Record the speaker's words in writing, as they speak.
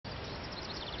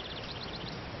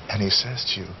And he says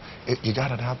to you, you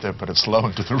got it out there, but it's low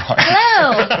and to the right.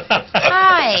 Hello.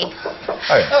 Hi.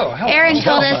 Oh, hello. Aaron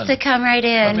told us to come right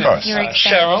in. Of course. You were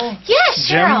Cheryl? Yes,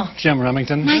 Sheryl. Jim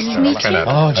Remington. Nice to meet you.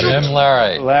 Oh, Jim,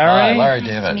 Larry. Larry? Larry Nice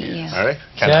David. to meet you. Larry?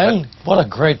 Ken, what a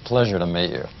great pleasure to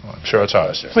meet you. Well, I'm sure it's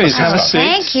ours. Please have a seat.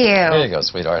 Thank There you you. go,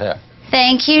 sweetheart. Here.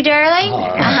 Thank you, darling. All All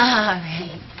right.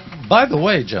 right. By the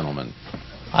way, gentlemen,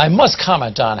 I must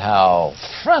comment on how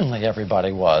friendly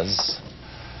everybody was.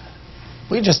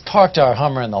 We just parked our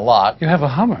Hummer in the lot. You have a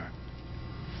Hummer.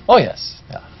 Oh, yes.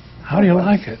 Yeah. How do you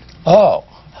like it? Oh,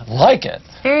 I like it.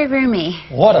 Very roomy.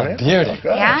 What Oh, a yeah? beauty.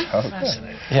 Good. Yeah?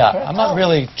 Okay. Yeah, I'm not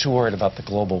really too worried about the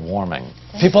global warming.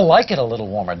 People like it a little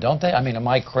warmer, don't they? I mean, am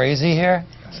I crazy here?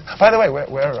 By the way,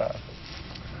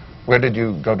 where did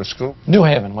you go to school? New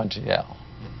Haven, went to Yale.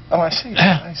 Oh, I see.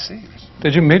 I see.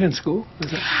 Did you meet in school?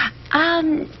 Is it?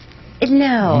 No,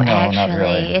 No, not actually.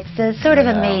 really. It's a sort of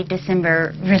a No.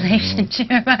 May-December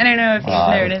relationship. I don't know if you've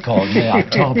noticed. Called me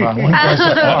October. I went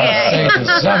so far as to say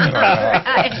December.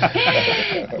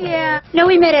 Right. Yeah. No,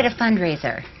 we met at a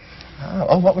fundraiser.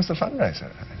 Oh, what was the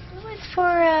fundraiser? It was for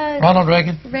Ronald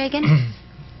Reagan? Reagan.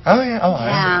 Oh, yeah. Oh,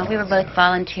 Yeah, we were both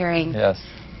volunteering. Yes.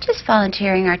 Just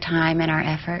volunteering our time and our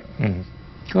effort.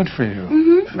 Good for you.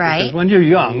 Mm-hmm. Right. Because when you're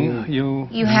young,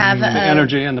 you have the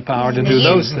energy and the power to do Yes.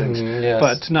 those things. Yes.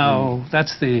 But now,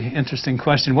 that's the interesting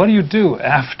question. What do you do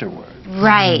afterward?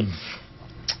 Right.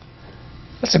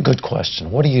 That's a good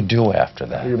question. What do you do after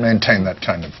that? You maintain that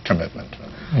kind of commitment.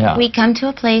 Yeah. We come to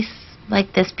a place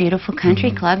like this beautiful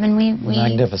country club, and we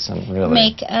Magnificent, really.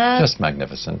 make a... Just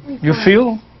magnificent. You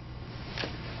feel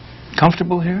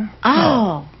comfortable here?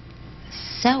 Oh,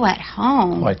 so at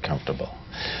home. Quite comfortable.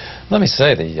 Let me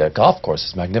say, the golf course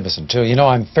is magnificent, too. You know,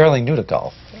 I'm fairly new to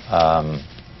golf.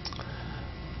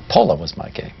 Polo was my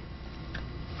game.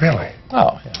 Really?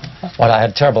 Oh, yeah. Well, I had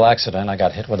a terrible accident. I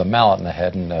got hit with a mallet in the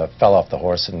head and fell off the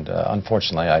horse. And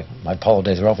unfortunately, my polo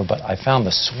days are over. But I found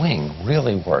the swing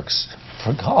really works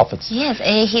for golf. It's Yes,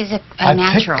 he's a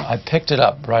natural. I picked it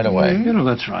up right away. You know,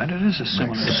 that's right. It is a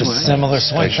similar It's a swing. similar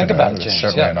swing. Think about it, It's James.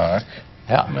 certainly Yeah. an art.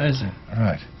 Yeah. Amazing.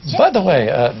 Right. By the way,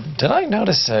 did I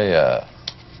notice a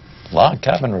log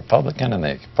cabin Republican in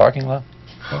the parking lot?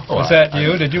 Was that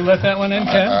you? Did you let that one in,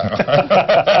 Ken?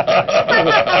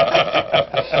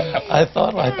 I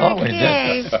thought we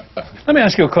Okay. did. Let me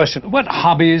ask you a question. What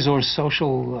hobbies or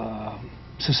social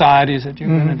societies that you've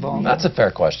been involved in? That's a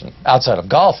fair question. Outside of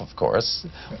golf, of course,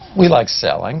 we like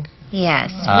sailing.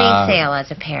 Yes, Uh, we sail as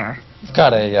a pair. We've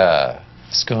got a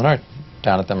schooner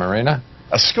down at the marina.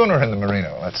 A schooner in the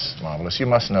marina. That's marvelous. You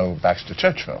must know Baxter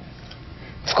Churchville.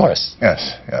 Of course.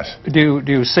 Yes, yes. Do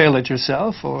you sail it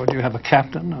yourself, or do you have a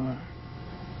captain? Or?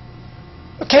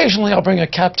 Occasionally, I'll bring a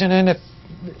captain in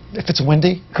if it's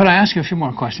windy. Could I ask you a few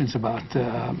more questions about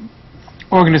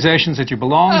organizations that you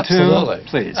belong Absolutely. to?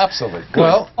 Please. Absolutely. Good.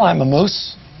 Well, I'm a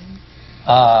moose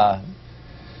and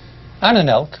an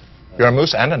elk. You're a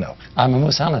moose and an elk. I'm a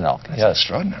moose and an elk. That's Yes.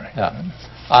 extraordinary. Yeah.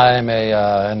 I'm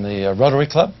in the Rotary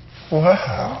Club.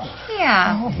 Wow.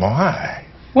 Yeah. Oh, my.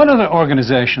 What other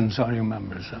organizations are you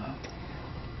members of?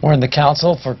 We're in the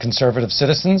Council for Conservative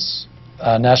Citizens,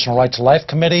 National Right to Life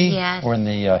Committee. Yes. We're in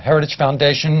the Heritage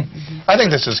Foundation. I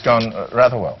think this has gone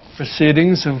rather well.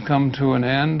 Proceedings have come to an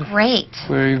end. Great.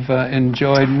 We've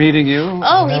enjoyed meeting you.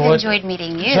 Oh, You know we've what? enjoyed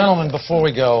meeting you. Gentlemen, before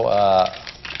we go,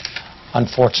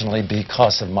 unfortunately,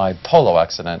 because of my polo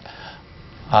accident,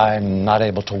 I'm not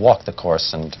able to walk the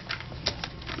course, and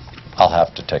I'll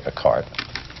have to take a card.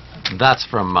 That's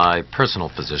from my personal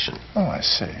physician. Oh, I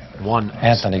see. One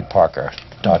Anthony Parker,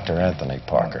 Dr. Anthony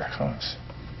Parker. Of course.